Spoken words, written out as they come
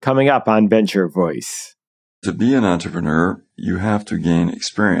coming up on Venture Voice. To be an entrepreneur, you have to gain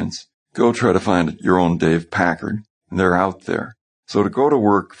experience. Go try to find your own Dave Packard. They're out there. So to go to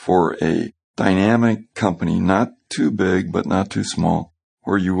work for a dynamic company, not too big, but not too small,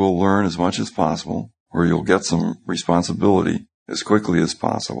 where you will learn as much as possible, where you'll get some responsibility as quickly as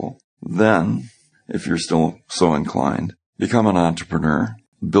possible. Then, if you're still so inclined, become an entrepreneur,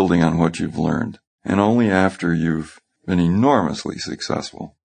 building on what you've learned. And only after you've been enormously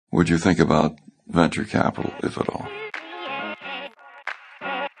successful would you think about venture capital, if at all.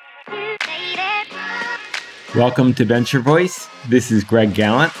 Welcome to Venture Voice. This is Greg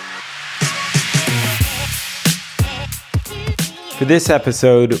Gallant. For this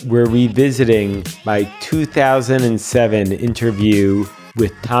episode, we're revisiting my 2007 interview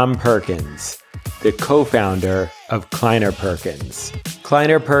with Tom Perkins, the co-founder of Kleiner Perkins.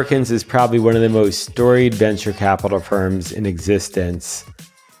 Kleiner Perkins is probably one of the most storied venture capital firms in existence,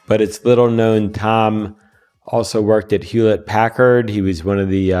 but it's little known Tom also worked at Hewlett-Packard. He was one of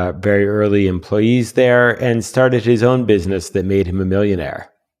the very early employees there and started his own business that made him a millionaire.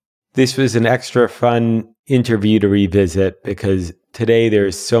 This was an extra fun interview to revisit because today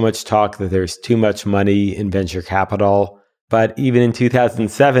there's so much talk that there's too much money in venture capital. But even in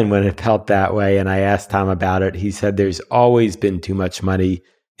 2007, when it felt that way, and I asked Tom about it, he said there's always been too much money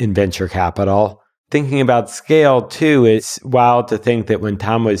in venture capital. Thinking about scale, too, it's wild to think that when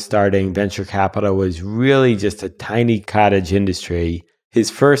Tom was starting, venture capital was really just a tiny cottage industry. His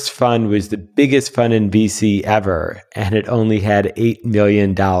first fund was the biggest fund in VC ever, and it only had $8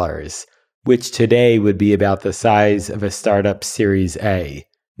 million, which today would be about the size of a startup Series A.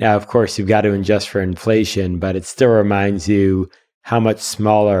 Now, of course, you've got to adjust for inflation, but it still reminds you how much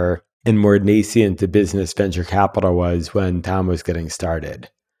smaller and more nascent the business venture capital was when Tom was getting started.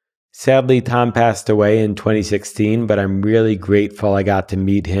 Sadly, Tom passed away in 2016, but I'm really grateful I got to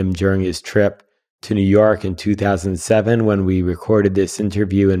meet him during his trip to New York in 2007 when we recorded this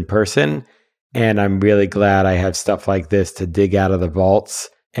interview in person. And I'm really glad I have stuff like this to dig out of the vaults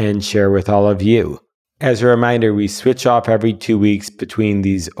and share with all of you. As a reminder, we switch off every 2 weeks between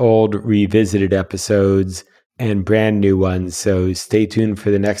these old revisited episodes and brand new ones. So stay tuned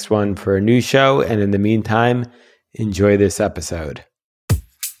for the next one for a new show. And in the meantime, enjoy this episode.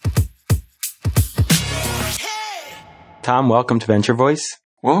 Tom, welcome to Venture Voice.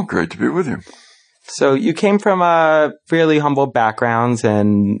 Well, great to be with you. So you came from fairly humble backgrounds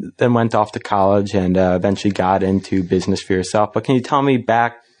and then went off to college and eventually got into business for yourself. But can you tell me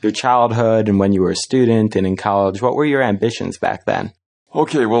back your childhood and when you were a student and in college, what were your ambitions back then?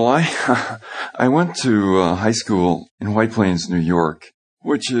 Okay, well, I went to high school in White Plains, New York,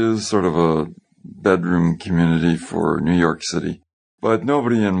 which is sort of a bedroom community for New York City. But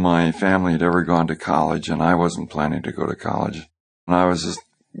nobody in my family had ever gone to college, and I wasn't planning to go to college. And I was just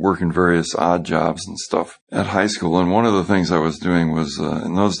working various odd jobs and stuff at high school. And one of the things I was doing was,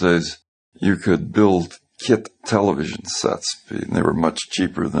 in those days, you could build kit television sets. They were much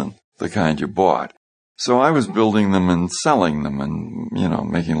cheaper than the kind you bought. So I was building them and selling them and,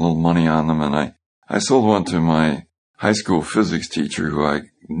 making a little money on them. And I sold one to my high school physics teacher who I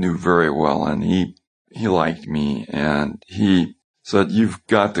knew very well. And he liked me and he said, "You've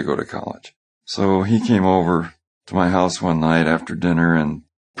got to go to college." So he came over to my house one night after dinner and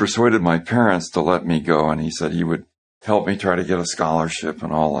persuaded my parents to let me go. And he said he would help me try to get a scholarship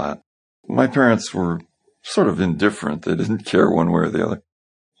and all that. My parents were sort of indifferent. They didn't care one way or the other.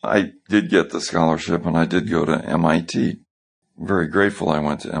 I did get the scholarship and I did go to MIT. Very grateful I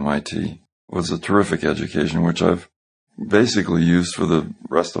went to MIT. It was a terrific education, which I've basically used for the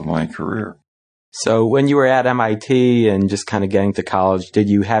rest of my career. So when you were at MIT and just kind of getting to college, did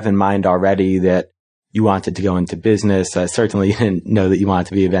you have in mind already that you wanted to go into business? Certainly you didn't know that you wanted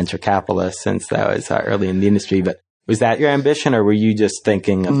to be a venture capitalist since that was early in the industry, but was that your ambition or were you just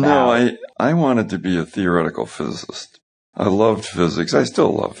thinking about... No, I wanted to be a theoretical physicist. I loved physics. I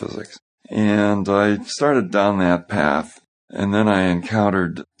still love physics. And I started down that path, and then I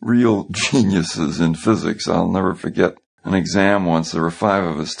encountered real geniuses in physics. I'll never forget an exam once. There were 5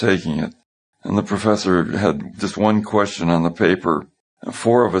 of us taking it. And the professor had just one question on the paper. And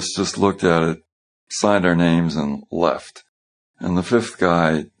 4 of us just looked at it, signed our names, and left. And the 5th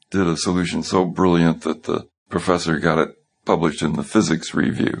guy did a solution so brilliant that the professor got it published in the Physics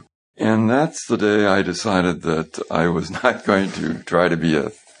Review. And that's the day I decided that I was not going to try to be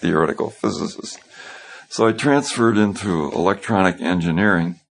a theoretical physicist. So I transferred into electronic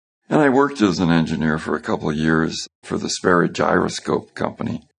engineering, and I worked as an engineer for a couple of years for the Sperry Gyroscope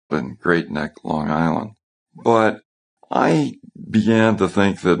Company in Great Neck, Long Island. But I began to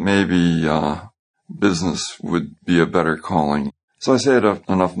think that maybe business would be a better calling. So I saved up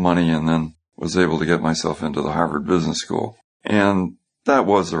enough money and then was able to get myself into the Harvard Business School. And that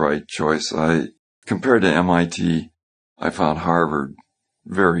was the right choice. Compared to MIT, I found Harvard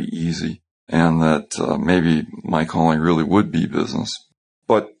very easy, and that maybe my calling really would be business.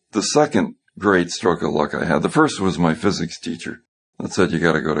 But the second great stroke of luck I had, the first was my physics teacher that said you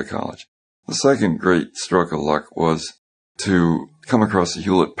got to go to college. The second great stroke of luck was to come across the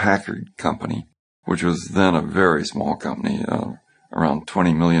Hewlett-Packard Company, which was then a very small company, around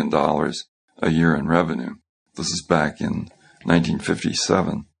 $20 million a year in revenue. This is back in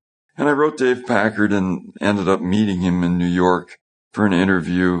 1957. And I wrote Dave Packard and ended up meeting him in New York for an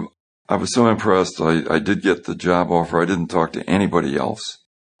interview. I was so impressed. I did get the job offer. I didn't talk to anybody else.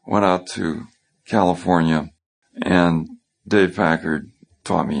 Went out to California, and Dave Packard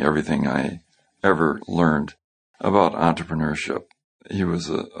taught me everything I ever learned about entrepreneurship. He was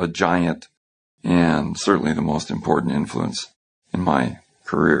a giant and certainly the most important influence in my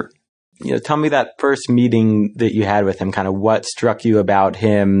career. Tell me that first meeting that you had with him, kind of what struck you about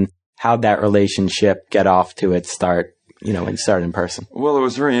him, how'd that relationship get off to its start, and start in person? Well, it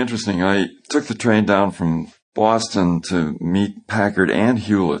was very interesting. I took the train down from Boston to meet Packard and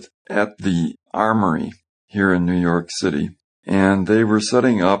Hewlett at the Armory here in New York City, and they were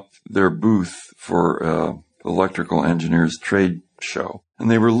setting up their booth for electrical engineers trade show. And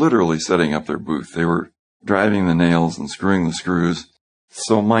they were literally setting up their booth. They were driving the nails and screwing the screws.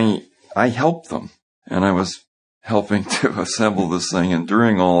 So I helped them, and I was helping to assemble this thing. And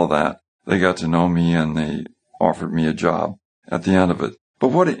during all of that, they got to know me and they offered me a job at the end of it. But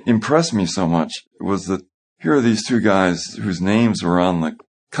what impressed me so much was that here are these two guys whose names were on the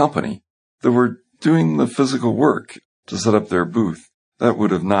company that were doing the physical work to set up their booth. That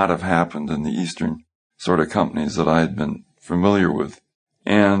would not have happened in the Eastern sort of companies that I had been familiar with.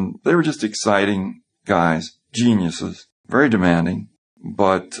 And they were just exciting guys, geniuses, very demanding,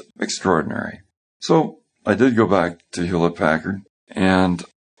 but extraordinary. So I did go back to Hewlett-Packard, and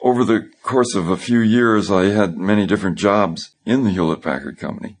over the course of a few years, I had many different jobs in the Hewlett-Packard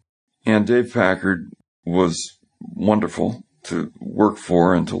Company. And Dave Packard was wonderful to work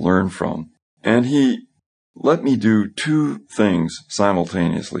for and to learn from. And he let me do two things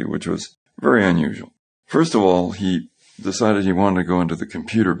simultaneously, which was very unusual. First of all, he decided he wanted to go into the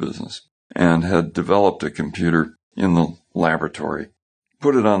computer business and had developed a computer in the laboratory,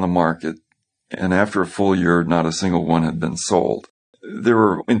 put it on the market, and after a full year, not a single one had been sold. There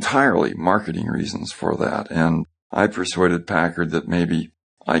were entirely marketing reasons for that, and I persuaded Packard that maybe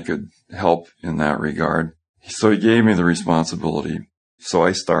I could help in that regard. So he gave me the responsibility. So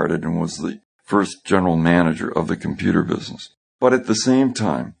I started and was the first general manager of the computer business. But at the same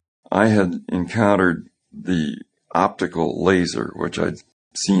time, I had encountered the optical laser, which I'd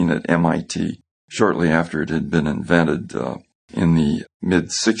seen at MIT shortly after it had been invented in the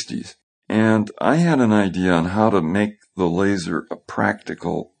mid-60s. And I had an idea on how to make the laser a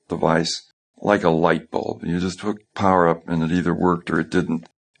practical device like a light bulb. You just hooked power up and it either worked or it didn't.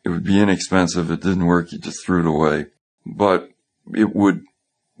 It would be inexpensive. It didn't work. You just threw it away. But it would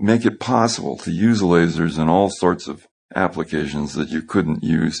make it possible to use lasers in all sorts of applications that you couldn't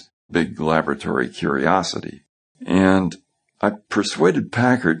use big laboratory curiosity. And I persuaded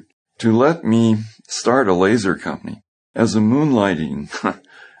Packard to let me start a laser company as a moonlighting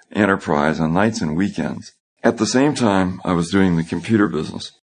enterprise on nights and weekends. At the same time, I was doing the computer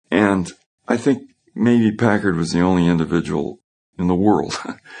business. And I think maybe Packard was the only individual in the world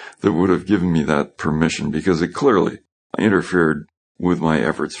that would have given me that permission, because it clearly interfered with my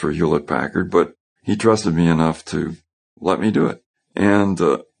efforts for Hewlett-Packard, but he trusted me enough to let me do it. And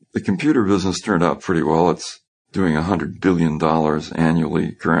the computer business turned out pretty well. It's doing $100 billion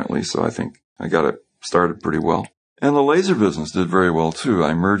annually currently, so I think I got it started pretty well. And the laser business did very well too.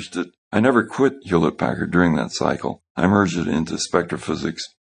 I merged it. I never quit Hewlett-Packard during that cycle. I merged it into spectrophysics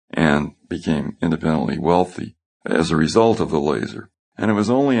and became independently wealthy as a result of the laser. And it was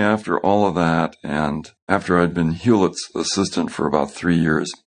only after all of that, and after I'd been Hewlett's assistant for about 3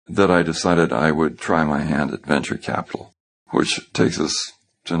 years, that I decided I would try my hand at venture capital, which takes us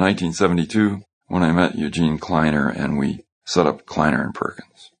to 1972 when I met Eugene Kleiner and we set up Kleiner &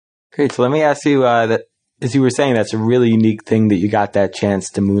 Perkins. Great. So let me ask you, that as you were saying, that's a really unique thing that you got that chance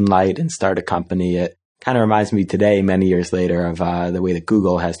to moonlight and start a company. It kind of reminds me today, many years later, of the way that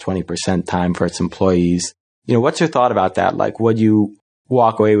Google has 20% time for its employees. What's your thought about that? Like, would you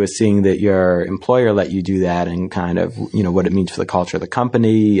walk away with seeing that your employer let you do that and kind of, what it means for the culture of the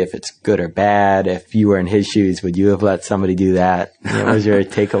company, if it's good or bad? If you were in his shoes, would you have let somebody do that? What was your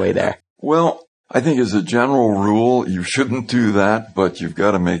takeaway there? Well, I think as a general rule, you shouldn't do that, but you've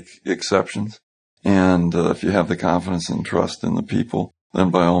got to make exceptions. And if you have the confidence and trust in the people, then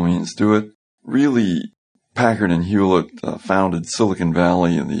by all means do it. Really, Packard and Hewlett founded Silicon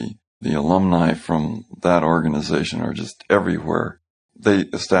Valley, and the alumni from that organization are just everywhere. They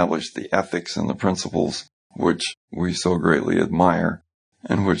established the ethics and the principles which we so greatly admire,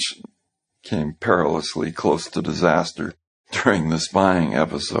 and which came perilously close to disaster during the spying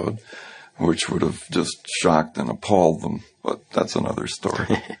episode, which would have just shocked and appalled them. But that's another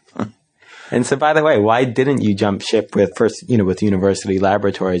story. And so, by the way, why didn't you jump ship with University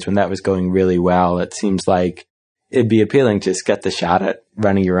Laboratories when that was going really well? It seems like it'd be appealing to just get the shot at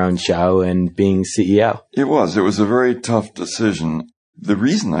running your own show and being CEO. It was a very tough decision. The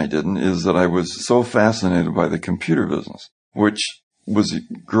reason I didn't is that I was so fascinated by the computer business, which was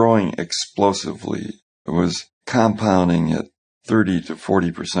growing explosively. It was compounding at 30 to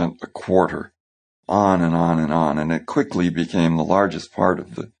 40% a quarter, on and on and on, and it quickly became the largest part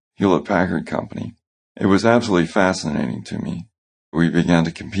of the Hewlett-Packard Company. It was absolutely fascinating to me. We began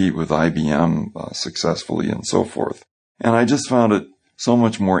to compete with IBM successfully and so forth. And I just found it so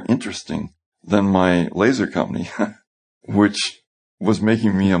much more interesting than my laser company, which was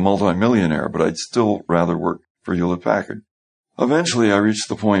making me a multimillionaire, but I'd still rather work for Hewlett-Packard. Eventually, I reached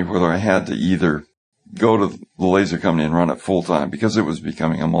the point where I had to either go to the laser company and run it full-time because it was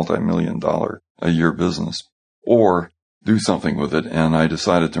becoming a multi-million-dollar-a-year business, or do something with it, and I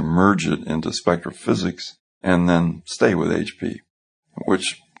decided to merge it into spectrophysics and then stay with HP,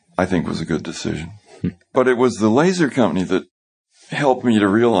 which I think was a good decision. But it was the laser company that helped me to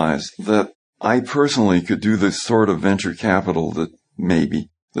realize that I personally could do this sort of venture capital that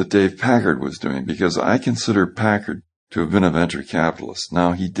Dave Packard was doing, because I consider Packard to have been a venture capitalist.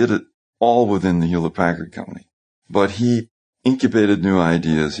 Now, he did it all within the Hewlett-Packard Company, but he incubated new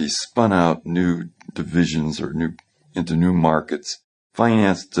ideas, he spun out new divisions into new markets,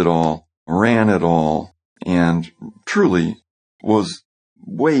 financed it all, ran it all, and truly was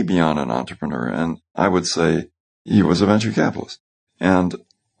way beyond an entrepreneur. And I would say he was a venture capitalist. And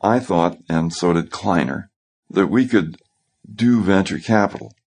I thought, and so did Kleiner, that we could do venture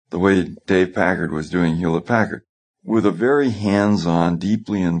capital the way Dave Packard was doing Hewlett-Packard, with a very hands-on,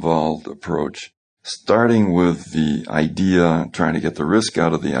 deeply involved approach, starting with the idea, trying to get the risk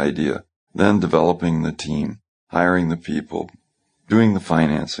out of the idea, then developing the team, hiring the people, doing the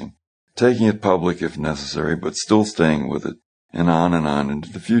financing, taking it public if necessary, but still staying with it, and on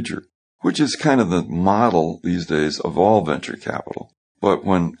into the future, which is kind of the model these days of all venture capital. But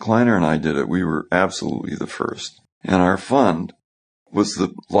when Kleiner and I did it, we were absolutely the first. And our fund was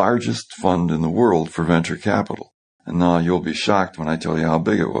the largest fund in the world for venture capital. And now you'll be shocked when I tell you how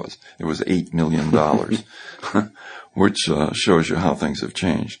big it was. It was $8 million, which shows you how things have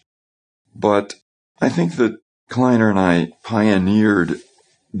changed. But I think that Kleiner and I pioneered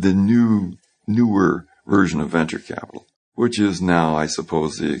the newer version of venture capital, which is now, I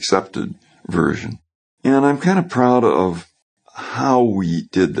suppose, the accepted version. And I'm kind of proud of how we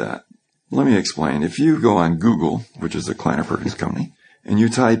did that. Let me explain. If you go on Google, which is the Kleiner Perkins company, and you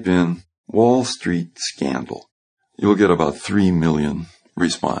type in Wall Street scandal, you'll get about 3 million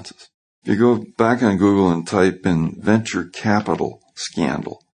responses. If you go back on Google and type in venture capital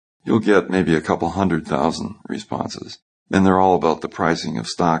scandal, you'll get maybe a couple 100,000 responses. And they're all about the pricing of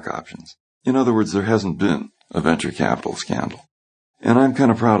stock options. In other words, there hasn't been a venture capital scandal. And I'm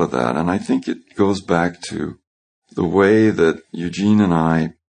kind of proud of that. And I think it goes back to the way that Eugene and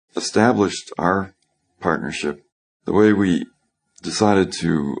I established our partnership, the way we decided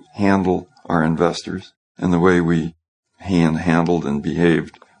to handle our investors, and the way we handled and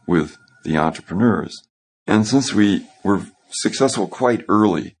behaved with the entrepreneurs. And since we were successful quite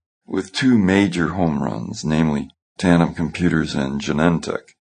early with two major home runs, namely Tandem Computers and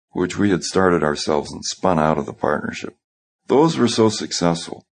Genentech, which we had started ourselves and spun out of the partnership, those were so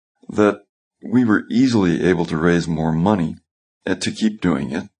successful that we were easily able to raise more money to keep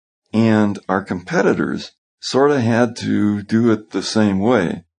doing it. And our competitors sort of had to do it the same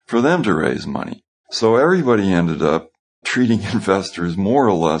way for them to raise money. So everybody ended up treating investors more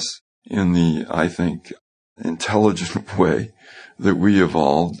or less in the, I think, intelligent way that we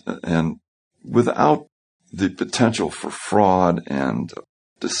evolved, and without the potential for fraud and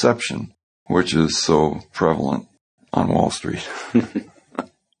deception, which is so prevalent on Wall Street.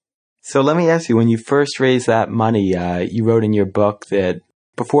 So let me ask you, when you first raised that money, you wrote in your book that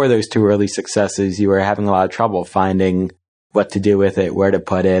before those two early successes, you were having a lot of trouble finding what to do with it, where to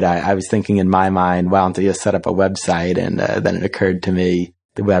put it. I was thinking in my mind, why don't I just set up a website? And then it occurred to me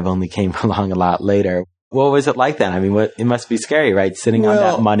the web only came along a lot later. What was it like then? I mean, it must be scary, right? Sitting on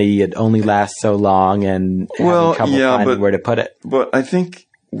that money, it only lasts so long, and having trouble finding where to put it. But I think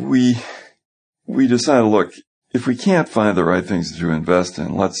we we decided, look, if we can't find the right things to invest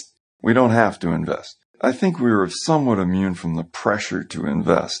in, we don't have to invest. I think we were somewhat immune from the pressure to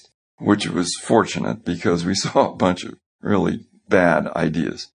invest, which was fortunate because we saw a bunch of really bad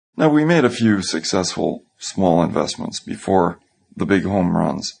ideas. Now, we made a few successful small investments before the big home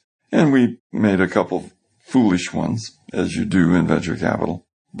runs, and we made a couple foolish ones, as you do in venture capital.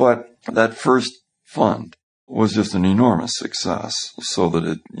 But that first fund was just an enormous success, so that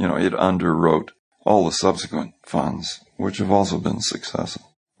it underwrote all the subsequent funds, which have also been successful.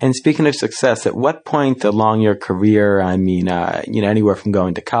 And speaking of success, at what point along your career, anywhere from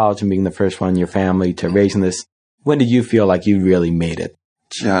going to college and being the first one in your family to raising this, when did you feel like you really made it?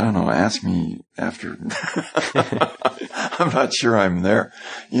 Gee, I don't know. Ask me after. I'm not sure I'm there.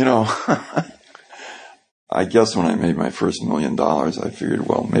 I guess when I made my first $1 million, I figured,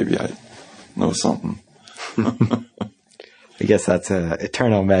 well, maybe I know something. I guess that's an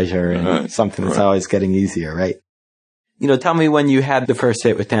eternal measure and something that's always getting easier, right? Tell me when you had the first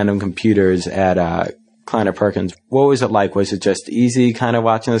hit with Tandem Computers at Kleiner Perkins, what was it like? Was it just easy kind of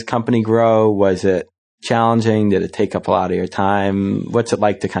watching this company grow? Was it challenging? Did it take up a lot of your time? What's it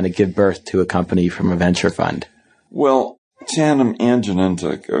like to kind of give birth to a company from a venture fund? Well, Tandem and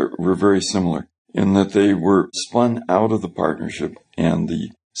Genentech were very similar in that they were spun out of the partnership and the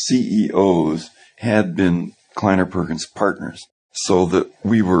CEOs had been Kleiner Perkins partners, so that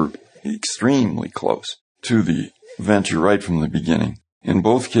we were extremely close to the venture right from the beginning. In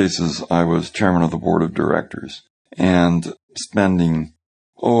both cases, I was chairman of the board of directors and spending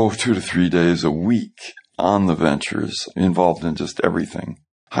 2 to 3 days a week on the ventures, involved in just everything,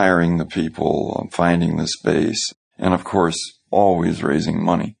 hiring the people, finding the space, and of course, always raising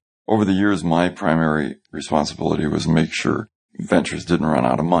money. Over the years, my primary responsibility was to make sure ventures didn't run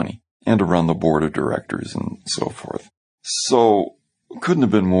out of money and to run the board of directors and so forth. So, couldn't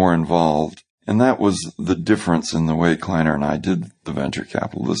have been more involved. And that was the difference in the way Kleiner and I did the venture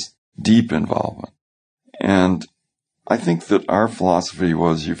capital, this deep involvement. And I think that our philosophy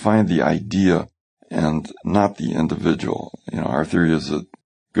was you find the idea and not the individual. Our theory is that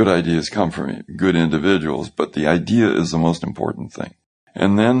good ideas come from good individuals, but the idea is the most important thing.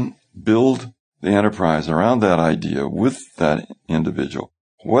 And then build the enterprise around that idea with that individual,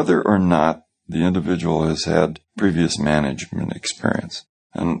 whether or not the individual has had previous management experience.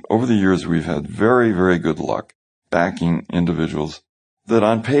 And over the years, we've had very, very good luck backing individuals that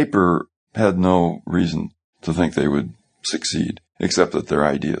on paper had no reason to think they would succeed, except that their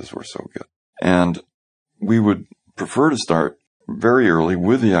ideas were so good. And we would prefer to start very early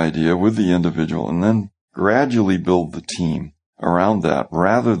with the idea, with the individual, and then gradually build the team around that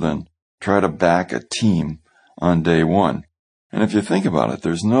rather than try to back a team on day one. And if you think about it,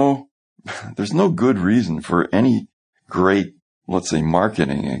 there's no good reason for any great, let's say,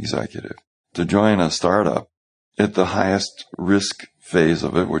 marketing executive to join a startup at the highest risk phase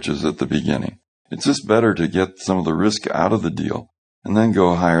of it, which is at the beginning. It's just better to get some of the risk out of the deal and then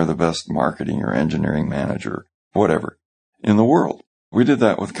go hire the best marketing or engineering manager, whatever, in the world. We did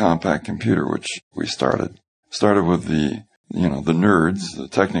that with Compaq Computer, which we started with the nerds, the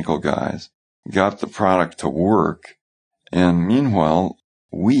technical guys, got the product to work. And meanwhile,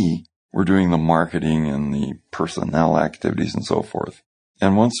 we were doing the marketing and the personnel activities and so forth.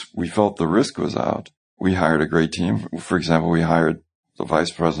 And once we felt the risk was out, we hired a great team. For example, we hired the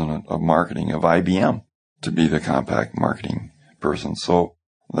vice president of marketing of IBM to be the Compaq marketing person. So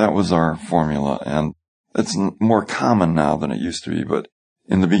that was our formula. And it's more common now than it used to be. But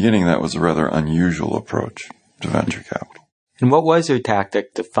in the beginning, that was a rather unusual approach to venture capital. And what was your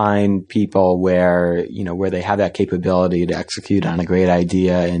tactic to find people where they have that capability to execute on a great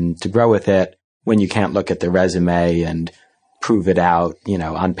idea and to grow with it when you can't look at the resume and prove it out,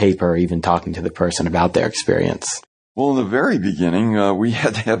 on paper, even talking to the person about their experience? Well, in the very beginning, we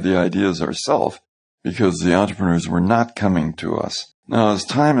had to have the ideas ourselves because the entrepreneurs were not coming to us. Now, as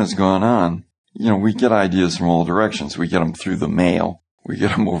time has gone on, we get ideas from all directions. We get them through the mail. We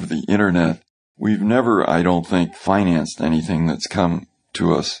get them over the internet. We've never, I don't think, financed anything that's come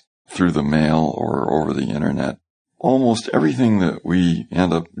to us through the mail or over the internet. Almost everything that we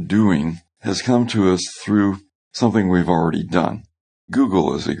end up doing has come to us through something we've already done.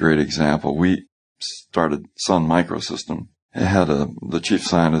 Google is a great example. We started Sun Microsystem. It had the chief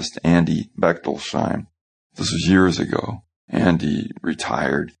scientist, Andy Bechtolsheim. This was years ago. Andy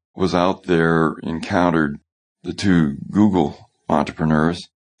retired, was out there, encountered the two Google entrepreneurs,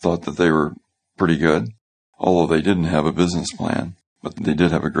 thought that they were pretty good, although they didn't have a business plan, but they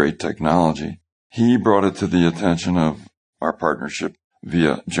did have a great technology. He brought it to the attention of our partnership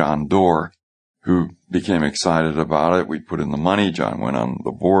via John Doerr, who became excited about it. We put in the money. John went on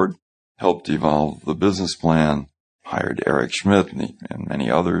the board, helped evolve the business plan, hired Eric Schmidt and many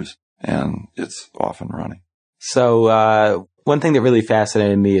others, and it's off and running. So one thing that really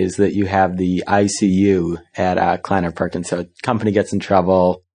fascinated me is that you have the ICU at Kleiner Perkins. So a company gets in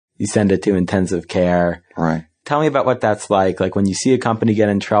trouble, you send it to intensive care. Right. Tell me about what that's like. Like when you see a company get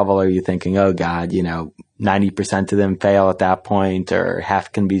in trouble, are you thinking, oh God, 90% of them fail at that point or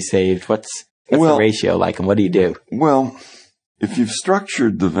half can be saved? What's the ratio like and what do you do? Well, if you've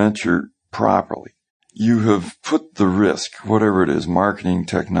structured the venture properly, you have put the risk, whatever it is, marketing,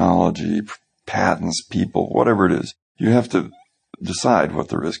 technology, patents, people, whatever it is, you have to decide what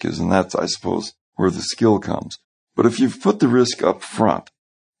the risk is. And that's, I suppose, where the skill comes. But if you've put the risk up front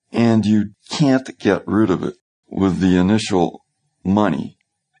and you can't get rid of it with the initial money,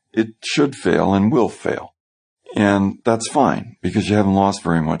 it should fail and will fail. And that's fine because you haven't lost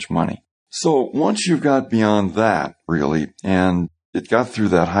very much money. So once you've got beyond that, really, and it got through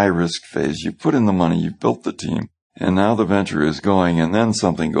that high-risk phase, you put in the money, you've built the team, and now the venture is going, and then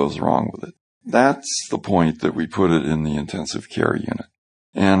something goes wrong with it. That's the point that we put it in the intensive care unit.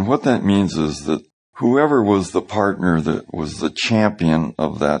 And what that means is that whoever was the partner that was the champion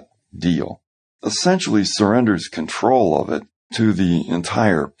of that deal essentially surrenders control of it to the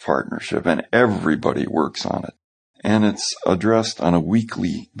entire partnership, and everybody works on it. And it's addressed on a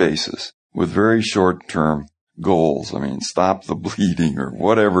weekly basis with very short-term goals. I mean, stop the bleeding or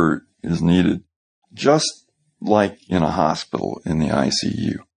whatever is needed, just like in a hospital in the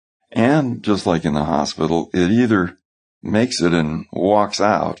ICU. And just like in the hospital, it either makes it and walks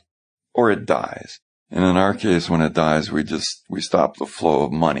out or it dies. And in our case, when it dies, we stop the flow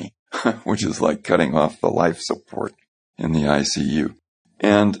of money, which is like cutting off the life support in the ICU.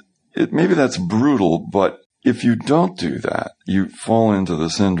 And maybe that's brutal, but if you don't do that, you fall into the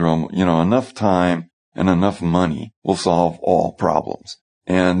syndrome, enough time and enough money will solve all problems.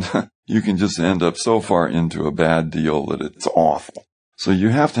 And you can just end up so far into a bad deal that it's awful. So you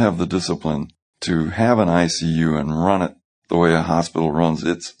have to have the discipline to have an ICU and run it the way a hospital runs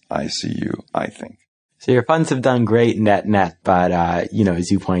its ICU, I think. So your funds have done great net, but,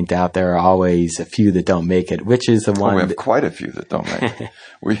 as you point out, there are always a few that don't make it. Which is the one? We have quite a few that don't make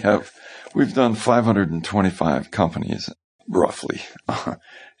it. We've done 525 companies, roughly.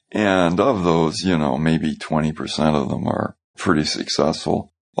 And of those, maybe 20% of them are pretty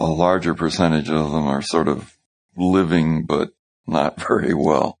successful. A larger percentage of them are sort of living, but not very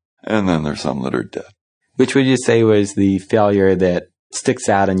well. And then there's some that are dead. Which would you say was the failure that sticks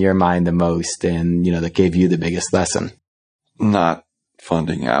out in your mind the most and, that gave you the biggest lesson? Not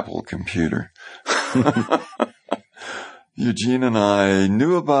funding Apple Computer. Eugene and I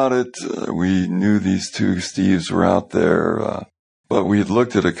knew about it. We knew these two Steves were out there, but we had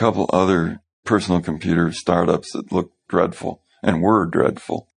looked at a couple other personal computer startups that looked dreadful and were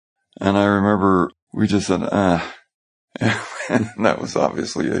dreadful. And I remember we just said, and that was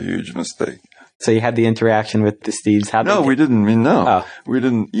obviously a huge mistake. So you had the interaction with the Steves? We didn't We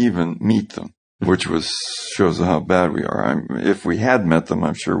didn't even meet them, which shows how bad we are. If we had met them,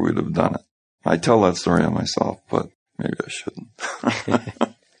 I'm sure we'd have done it. I tell that story on myself, but maybe I shouldn't.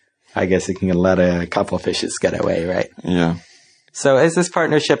 I guess you can let a couple of fishes get away, right? Yeah. So as this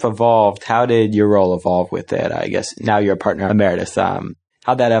partnership evolved, how did your role evolve with it? I guess now you're a partner emeritus.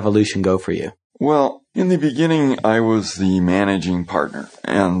 How'd that evolution go for you? Well, in the beginning, I was the managing partner,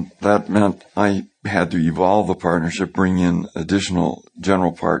 and that meant I had to evolve the partnership, bring in additional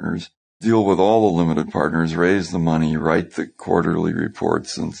general partners, deal with all the limited partners, raise the money, write the quarterly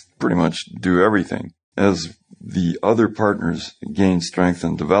reports, and pretty much do everything. As the other partners gained strength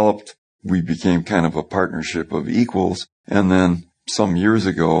and developed, we became kind of a partnership of equals. And then some years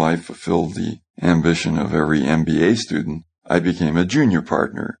ago, I fulfilled the ambition of every MBA student. I became a junior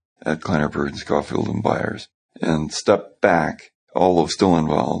partner at Kleiner Perkins, Caulfield & Byers and stepped back, although still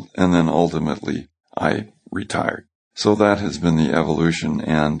involved. And then ultimately, I retired. So that has been the evolution.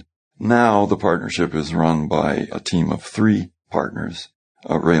 And now the partnership is run by a team of 3 partners,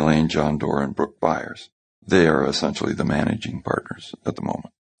 Ray Lane, John Doerr, and Brooke Byers. They are essentially the managing partners at the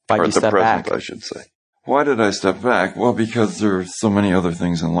moment. Why'd you step back? I should say. Why did I step back? Well, because there are so many other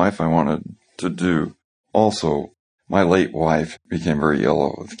things in life I wanted to do. Also, my late wife became very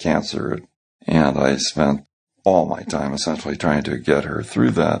ill with cancer, and I spent all my time essentially trying to get her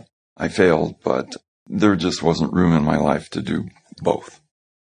through that. I failed, but there just wasn't room in my life to do both.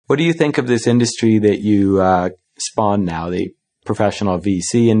 What do you think of this industry that you spawned now, the professional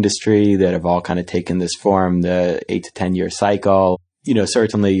VC industry that have all kind of taken this form, the 8 to 10 year cycle?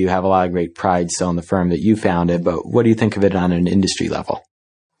 Certainly you have a lot of great pride still in the firm that you founded, but what do you think of it on an industry level?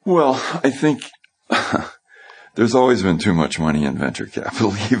 Well, I think there's always been too much money in venture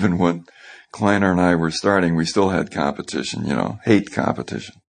capital. Even when Kleiner and I were starting, we still had competition, hate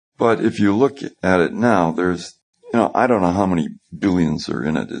competition. But if you look at it now, there's, I don't know how many billions are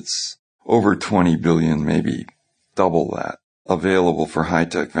in it. It's over 20 billion, maybe double that, available for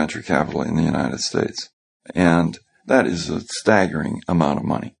high-tech venture capital in the United States. And that is a staggering amount of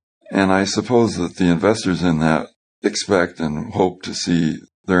money. And I suppose that the investors in that expect and hope to see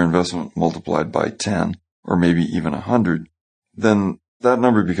their investment multiplied by 10 or maybe even 100. Then that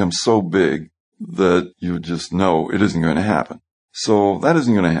number becomes so big that you just know it isn't going to happen. So that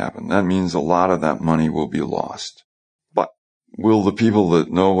isn't going to happen. That means a lot of that money will be lost. But will the people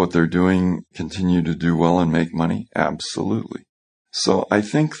that know what they're doing continue to do well and make money? Absolutely. So I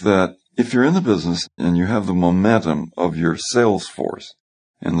think that if you're in the business and you have the momentum of your sales force,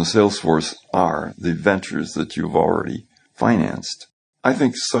 and the sales force are the ventures that you've already financed, I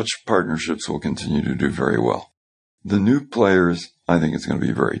think such partnerships will continue to do very well. The new players, I think it's going to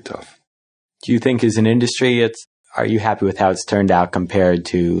be very tough. Do you think as an industry, are you happy with how it's turned out compared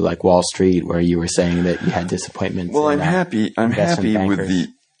to like Wall Street, where you were saying that you had disappointments? Well, I'm happy with the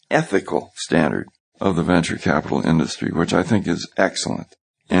ethical standard of the venture capital industry, which I think is excellent.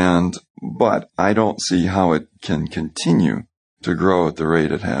 But I don't see how it can continue to grow at the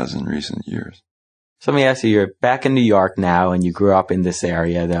rate it has in recent years. So let me ask you, you're back in New York now and you grew up in this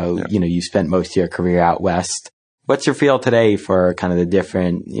area, though, Yeah. You spent most of your career out west. What's your feel today for kind of the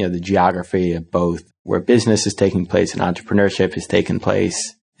different, the geography of both where business is taking place and entrepreneurship is taking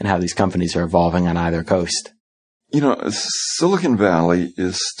place and how these companies are evolving on either coast? Silicon Valley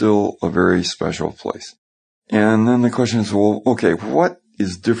is still a very special place. And then the question is, well, okay, what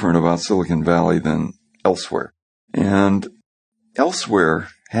is different about Silicon Valley than elsewhere? And elsewhere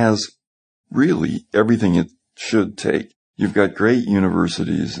has really everything it should take. You've got great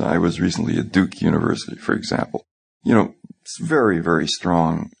universities. I was recently at Duke University, for example. It's very, very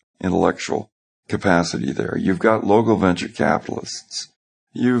strong intellectual capacity there. You've got local venture capitalists.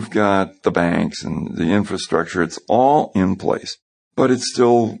 You've got the banks and the infrastructure. It's all in place, but it's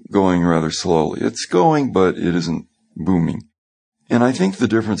still going rather slowly. It's going, but it isn't booming. And I think the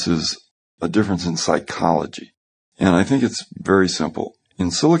difference is a difference in psychology. And I think it's very simple.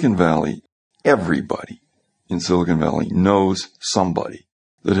 In Silicon Valley, everybody in Silicon Valley knows somebody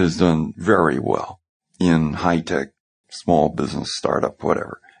that has done very well in high-tech, small business, startup,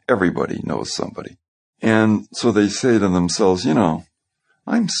 whatever. Everybody knows somebody. And so they say to themselves,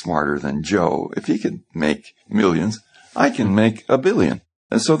 I'm smarter than Joe. If he could make millions, I can make $1 billion.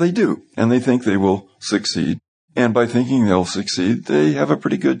 And so they do. And they think they will succeed. And by thinking they'll succeed, they have a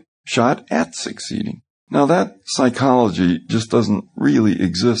pretty good shot at succeeding. Now, that psychology just doesn't really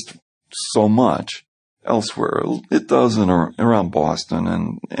exist so much elsewhere. It does around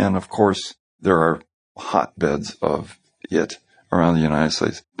Boston, and of course, there are hotbeds of it around the United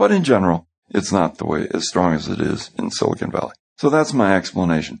States. But in general, it's not the way as strong as it is in Silicon Valley. So that's my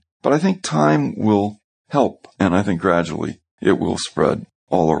explanation. But I think time will help, and I think gradually it will spread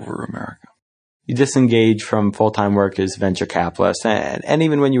all over America. You disengage from full-time work as venture capitalist, and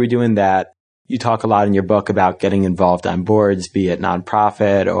even when you were doing that, you talk a lot in your book about getting involved on boards, be it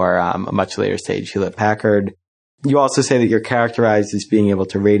nonprofit or a much later stage Hewlett-Packard. You also say that you're characterized as being able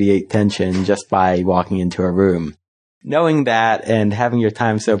to radiate tension just by walking into a room. Knowing that and having your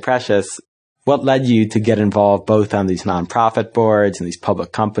time so precious, what led you to get involved both on these nonprofit boards and these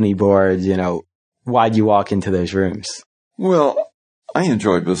public company boards? Why'd you walk into those rooms? Well, I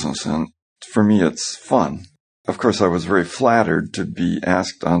enjoy business, and for me, it's fun. Of course, I was very flattered to be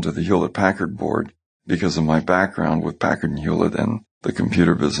asked onto the Hewlett-Packard board because of my background with Packard and Hewlett and the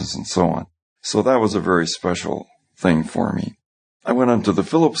computer business and so on. So that was a very special thing for me. I went onto the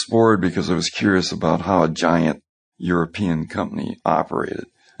Philips board because I was curious about how a giant European company operated,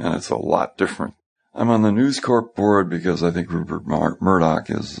 and it's a lot different. I'm on the News Corp board because I think Rupert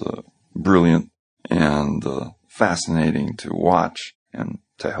Murdoch is brilliant and fascinating to watch and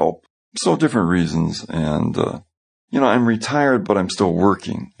to help. So different reasons. And, I'm retired, but I'm still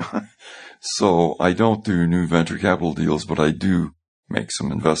working. So I don't do new venture capital deals, but I do make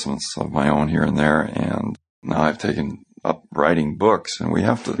some investments of my own here and there. And now I've taken up writing books, and we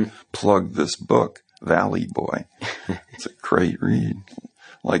have to plug this book, Valley Boy. It's a great read.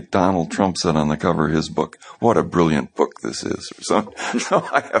 Like Donald Trump said on the cover of his book, what a brilliant book this is. So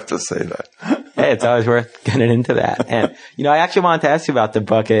I have to say that. Hey, it's always worth getting into that. And, I actually wanted to ask you about the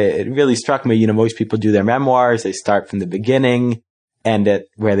book. It really struck me, most people do their memoirs. They start from the beginning, end at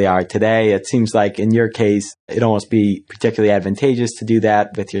where they are today. It seems like in your case, it'd almost be particularly advantageous to do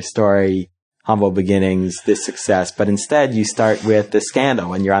that with your story. humble beginnings, this success, but instead you start with the scandal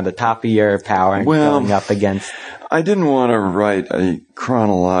when you're on the top of your power and going up against... I didn't want to write a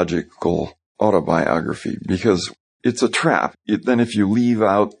chronological autobiography because it's a trap. Then if you leave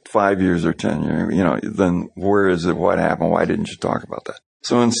out 5 years or 10 years, then where is it? What happened? Why didn't you talk about that?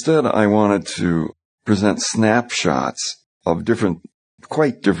 So instead, I wanted to present snapshots of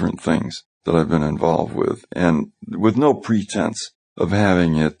quite different things that I've been involved with, and with no pretense of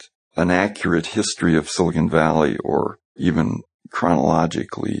having it an accurate history of Silicon Valley or even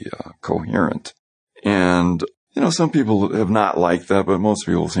chronologically coherent. And, some people have not liked that, but most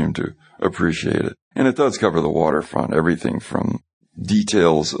people seem to appreciate it. And it does cover the waterfront, everything from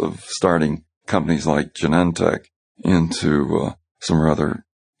details of starting companies like Genentech into some rather,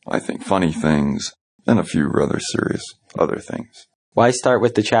 I think, funny things and a few rather serious other things. Why start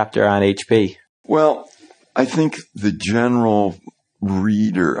with the chapter on HP? Well, I think the general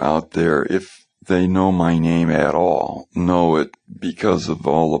reader out there, if they know my name at all, know it because of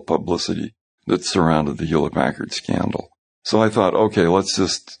all the publicity that surrounded the Hewlett-Packard scandal. So I thought, okay, let's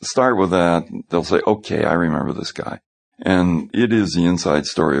just start with that. They'll say, okay, I remember this guy. And it is the inside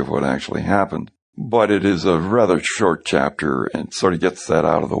story of what actually happened. But it is a rather short chapter and sort of gets that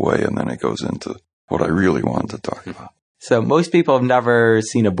out of the way, and then it goes into what I really wanted to talk about. So most people have never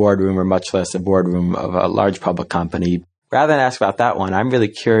seen a boardroom, or much less a boardroom of a large public company. Rather than ask about that one, I'm really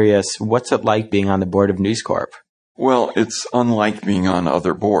curious, what's it like being on the board of News Corp? Well, it's unlike being on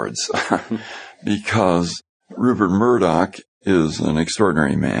other boards because Rupert Murdoch is an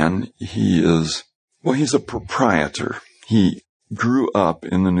extraordinary man. He's a proprietor. He grew up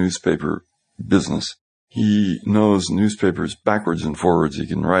in the newspaper business. He knows newspapers backwards and forwards. He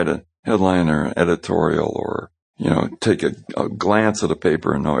can write a headline or an editorial or, take a glance at a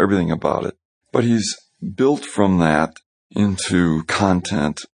paper and know everything about it. But he's built from that into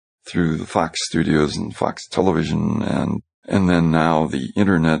content through the Fox Studios and Fox Television and then now the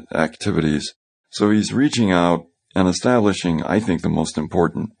internet activities. So he's reaching out and establishing, I think, the most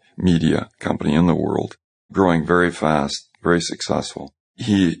important media company in the world, growing very fast, very successful.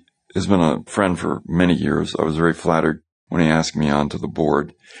 He has been a friend for many years. I was very flattered when he asked me onto the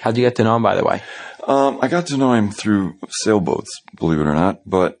board. How'd you get to know him, by the way? I got to know him through sailboats, believe it or not,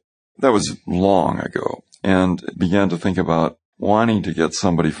 but that was long ago, and began to think about wanting to get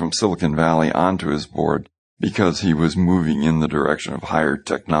somebody from Silicon Valley onto his board because he was moving in the direction of higher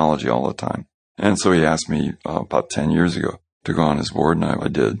technology all the time. And so he asked me about 10 years ago to go on his board, and I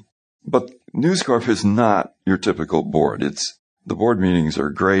did. But News Corp is not your typical board. The board meetings are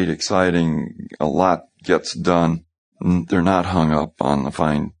great, exciting, a lot gets done. They're not hung up on the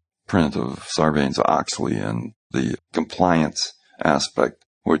fine print of Sarbanes-Oxley and the compliance aspect,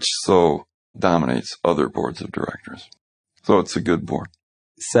 which so dominates other boards of directors. So it's a good board.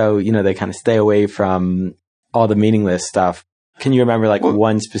 So, they kind of stay away from all the meaningless stuff. Can you remember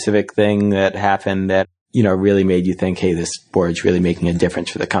one specific thing that happened that, really made you think, hey, this board's really making a difference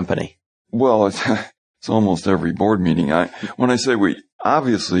for the company? Well, it's almost every board meeting. When I say we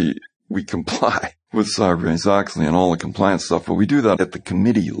comply with Sarbanes-Oxley and all the compliance stuff, but we do that at the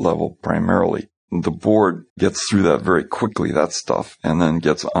committee level primarily. The board gets through that very quickly, that stuff, and then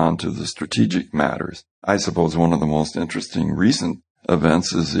gets on to the strategic matters. I suppose one of the most interesting recent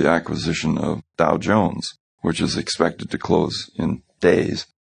events is the acquisition of Dow Jones, which is expected to close in days.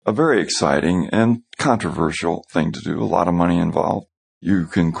 A very exciting and controversial thing to do, a lot of money involved. You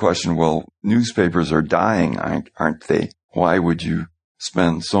can question, well, newspapers are dying, aren't they? Why would you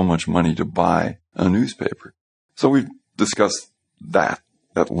spend so much money to buy a newspaper? So we've discussed that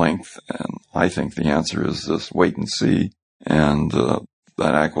at length, and I think the answer is just wait and see, and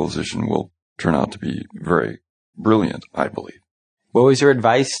that acquisition will turn out to be very brilliant, I believe. What was your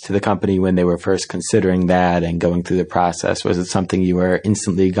advice to the company when they were first considering that and going through the process? Was it something you were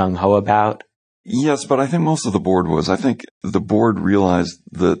instantly gung-ho about? Yes, but I think most of the board was. I think the board realized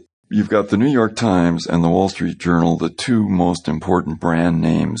that you've got the New York Times and the Wall Street Journal, the two most important brand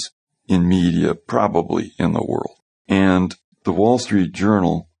names in media probably in the world. And the Wall Street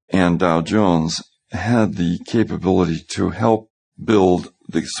Journal and Dow Jones had the capability to help build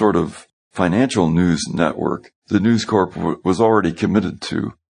the sort of financial news network the News Corp was already committed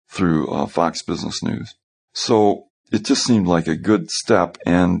to through Fox Business News. So it just seemed like a good step,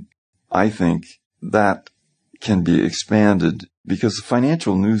 and I think that can be expanded because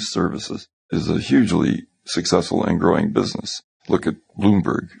financial news services is a hugely successful and growing business. Look at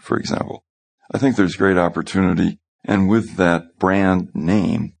Bloomberg, for example. I think there's great opportunity, and with that brand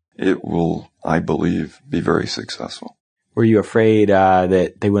name, it will, I believe, be very successful. Were you afraid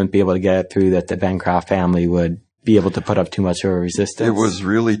that they wouldn't be able to get it through, that the Bancroft family would be able to put up too much of a resistance? It was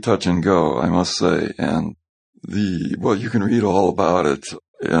really touch and go, I must say. And you can read all about it,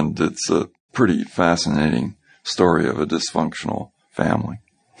 and it's a pretty fascinating story of a dysfunctional family.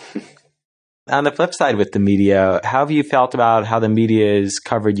 On the flip side with the media, how have you felt about how the media has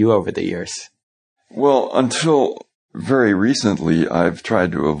covered you over the years? Well, until very recently, I've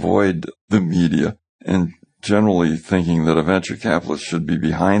tried to avoid the media and generally thinking that a venture capitalist should be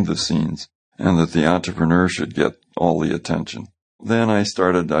behind the scenes and that the entrepreneur should get all the attention. Then I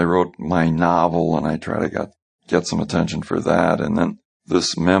wrote my novel, and I try to get some attention for that, and then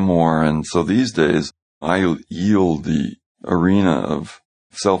this memoir. And so these days, I yield the arena of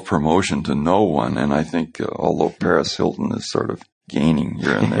self-promotion to no one, and I think although Paris Hilton is sort of gaining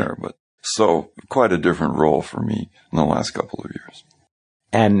here and there, but so quite a different role for me in the last couple of years.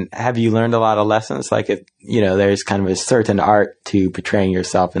 And have you learned a lot of lessons? Like, there's kind of a certain art to portraying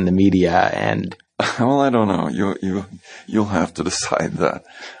yourself in the media, and well, I don't know. You'll have to decide that.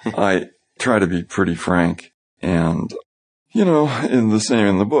 I try to be pretty frank, and in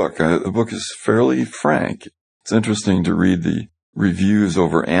the book. The book is fairly frank. It's interesting to read the reviews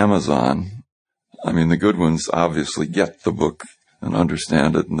over Amazon. I mean, the good ones obviously get the book and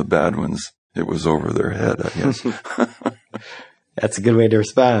understand it, and the bad ones, it was over their head, I guess. That's a good way to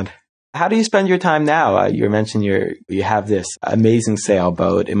respond. How do you spend your time now? You mentioned you have this amazing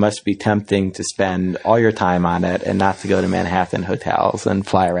sailboat. It must be tempting to spend all your time on it and not to go to Manhattan hotels and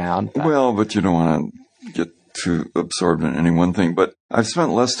fly around. Well, but you don't want to get too absorbed in any one thing. But I've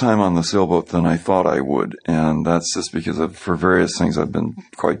spent less time on the sailboat than I thought I would. And that's just because for various things, I've been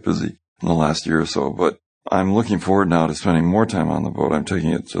quite busy in the last year or so. But I'm looking forward now to spending more time on the boat. I'm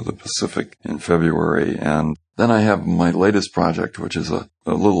taking it to the Pacific in February. And then I have my latest project, which is a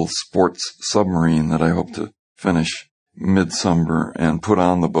little sports submarine that I hope to finish midsummer and put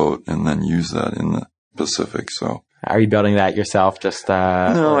on the boat and then use that in the Pacific. So, are you building that yourself?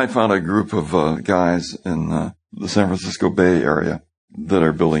 No, I found a group of guys in the San Francisco Bay Area that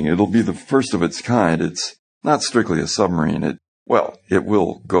are building it. It'll be the first of its kind. It's not strictly a submarine. It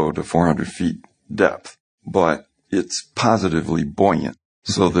will go to 400 feet depth, but it's positively buoyant.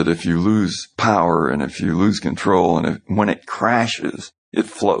 So that if you lose power and if you lose control and when it crashes, it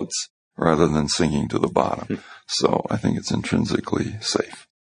floats rather than sinking to the bottom. So I think it's intrinsically safe.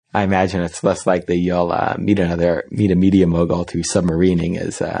 I imagine it's less likely you'll meet a media mogul through submarining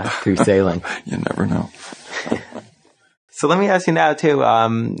as through sailing. You never know. So let me ask you now too,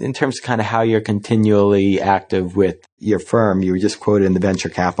 in terms of kind of how you're continually active with your firm. You were just quoted in the Venture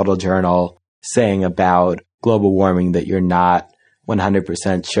Capital Journal saying about global warming that you're not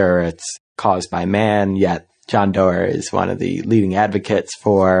 100% sure it's caused by man, yet John Doerr is one of the leading advocates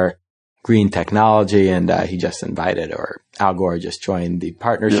for green technology, and he just invited, or Al Gore just joined the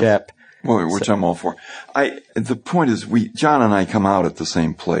partnership. Yes. Well, which I'm all for. The point is, John and I come out at the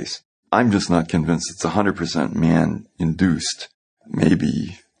same place. I'm just not convinced it's 100% man-induced.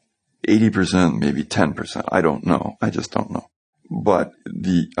 Maybe 80%, maybe 10%. I don't know. I just don't know. But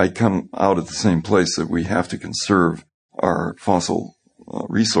I come out at the same place that we have to conserve our fossil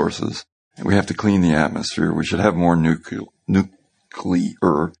resources, and we have to clean the atmosphere. We should have more nuclear,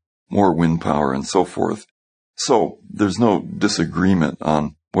 more wind power, and so forth. So there's no disagreement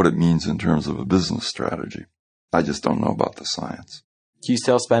on what it means in terms of a business strategy. I just don't know about the science. Do you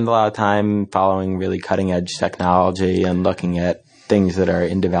still spend a lot of time following really cutting-edge technology and looking at things that are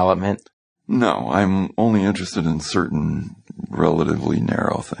in development? No, I'm only interested in certain relatively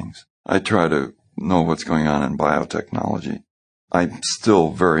narrow things. I try to know what's going on in biotechnology. I'm still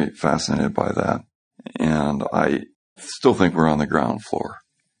very fascinated by that, and I still think we're on the ground floor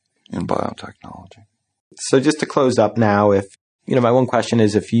in biotechnology. So just to close up now, my one question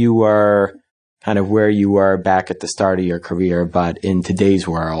is, if you were kind of where you were back at the start of your career, but in today's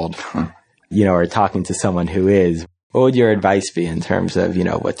world, or talking to someone who is, what would your advice be in terms of,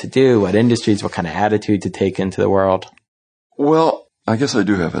 what to do, what industries, what kind of attitude to take into the world? Well, I guess I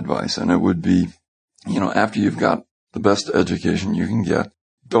do have advice, and it would be, after you've got the best education you can get,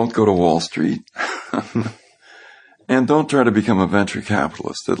 don't go to Wall Street. And don't try to become a venture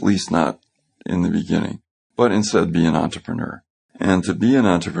capitalist, at least not in the beginning, but instead be an entrepreneur. And to be an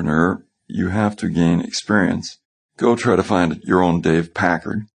entrepreneur, you have to gain experience. Go try to find your own Dave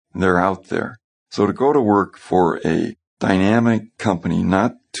Packard. They're out there. So to go to work for a dynamic company,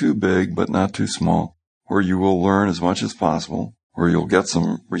 not too big, but not too small, where you will learn as much as possible, where you'll get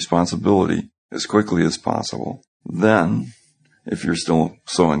some responsibility as quickly as possible. Then, if you're still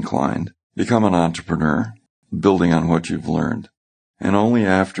so inclined, become an entrepreneur, building on what you've learned. And only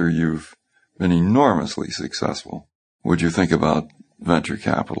after you've been enormously successful would you think about venture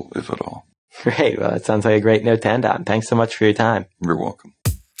capital, if at all. Great. Well, that sounds like a great note to end on. Thanks so much for your time. You're welcome.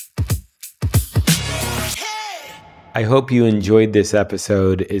 I hope you enjoyed this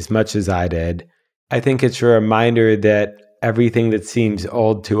episode as much as I did. I think it's a reminder that everything that seems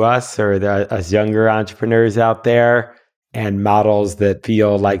old to us or us younger entrepreneurs out there and models that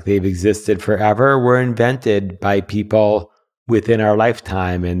feel like they've existed forever were invented by people within our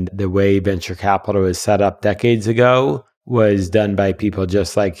lifetime. And the way venture capital was set up decades ago was done by people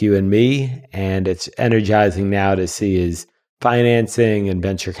just like you and me. And it's energizing now to see as financing and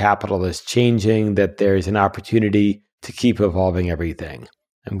venture capital is changing, that there's an opportunity to keep evolving everything.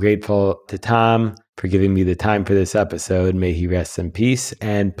 I'm grateful to Tom for giving me the time for this episode. May he rest in peace.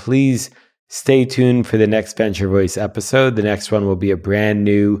 And please stay tuned for the next Venture Voice episode. The next one will be a brand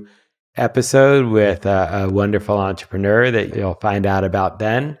new episode with a wonderful entrepreneur that you'll find out about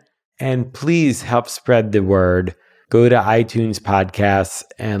then. And please help spread the word. Go to iTunes Podcasts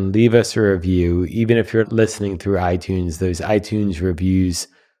and leave us a review. Even if you're listening through iTunes, those iTunes reviews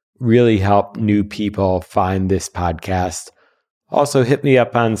really help new people find this podcast. Also, hit me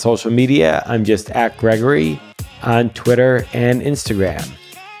up on social media. I'm just @Gregory on Twitter and Instagram.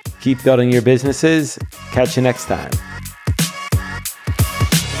 Keep building your businesses. Catch you next time.